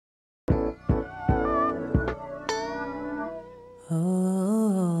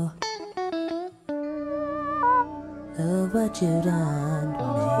you done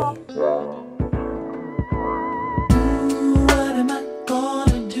for me. What am I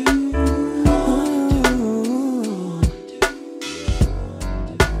gonna do?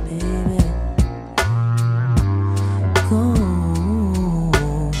 Baby, go.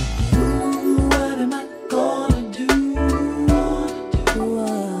 What am I gonna do?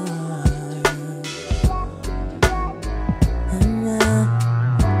 Am I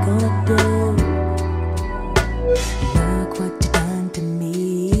gonna do? Look what you done to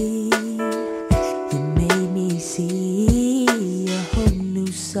me. You made me see a whole new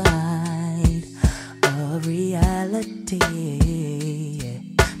side of reality.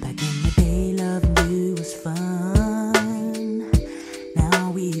 Back in the day, loving you was fun.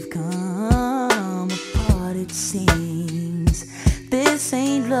 Now we've come apart, it seems. This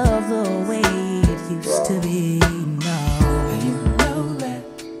ain't love the way it used to be. No. You know that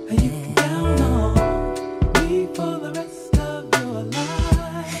you can count on me for the rest of your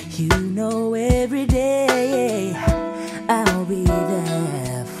life. You know every day I'll be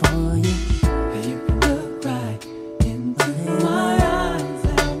there for you. You can look right into my eyes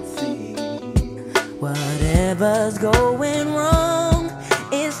and see Whatever's going wrong,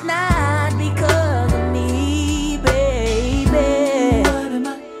 it's not because of me, baby. what am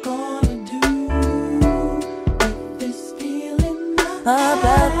I gonna do with this feeling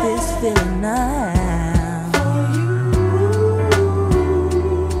About this feeling now. for you.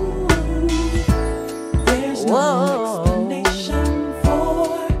 There's no Whoa. explanation for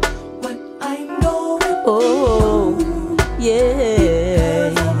what I'm going Oh, yeah,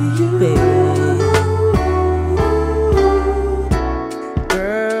 baby.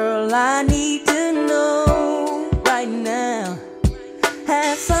 Girl, I need to know right now,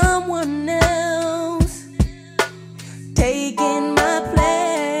 has someone else taken my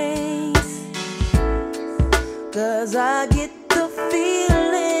place? 'Cause I get the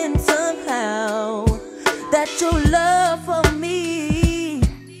feeling somehow that your love for me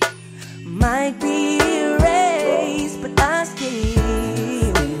might be erased, but I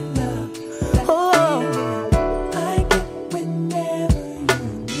still oh, I get whenever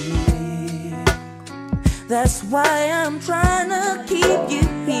you need. that's why I'm trying to keep you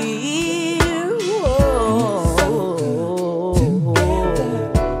here.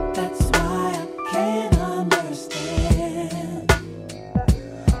 Together, that's why I can't understand.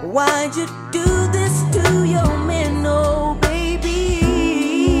 Why'd you do this to your man, oh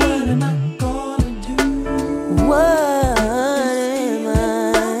baby? What am I gonna do? What am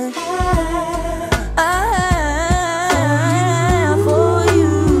I for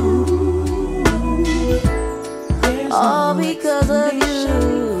you? There's All no because of explanation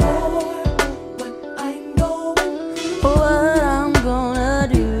you. for what I'm going through. What I'm gonna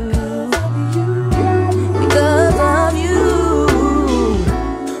do Because of you. because of you.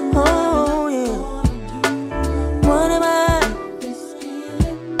 Oh yeah. What am I? This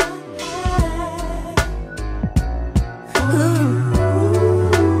feeling I have.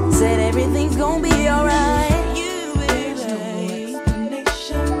 Ooh. Said everything's gonna be alright. You There's no baby.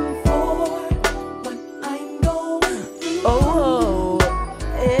 explanation for what I'm going through. Oh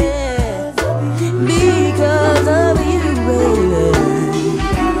yeah. Because of you, baby.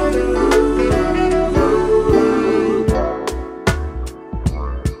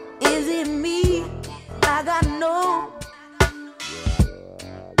 Is it me? I got no.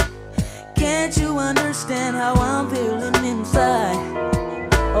 Can't you understand how I'm feeling inside?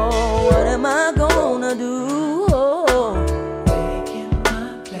 Oh, what am I gonna do? Oh, Taking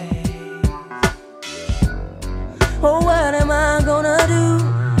my place. oh, what am I gonna do?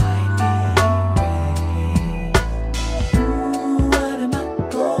 What am I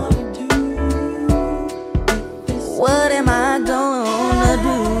gonna do with this? What am I gonna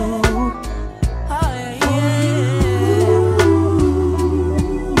do? Oh, yeah.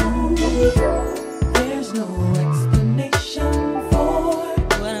 There's no explanation for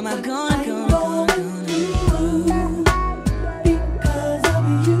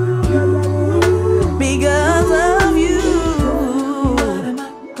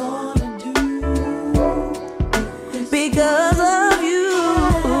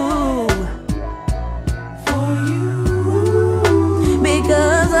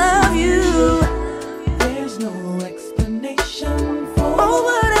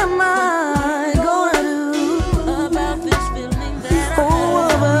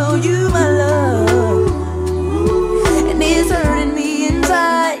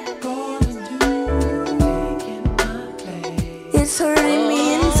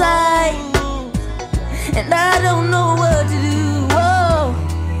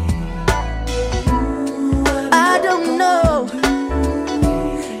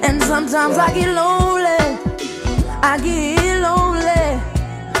Sometimes I get lonely, I get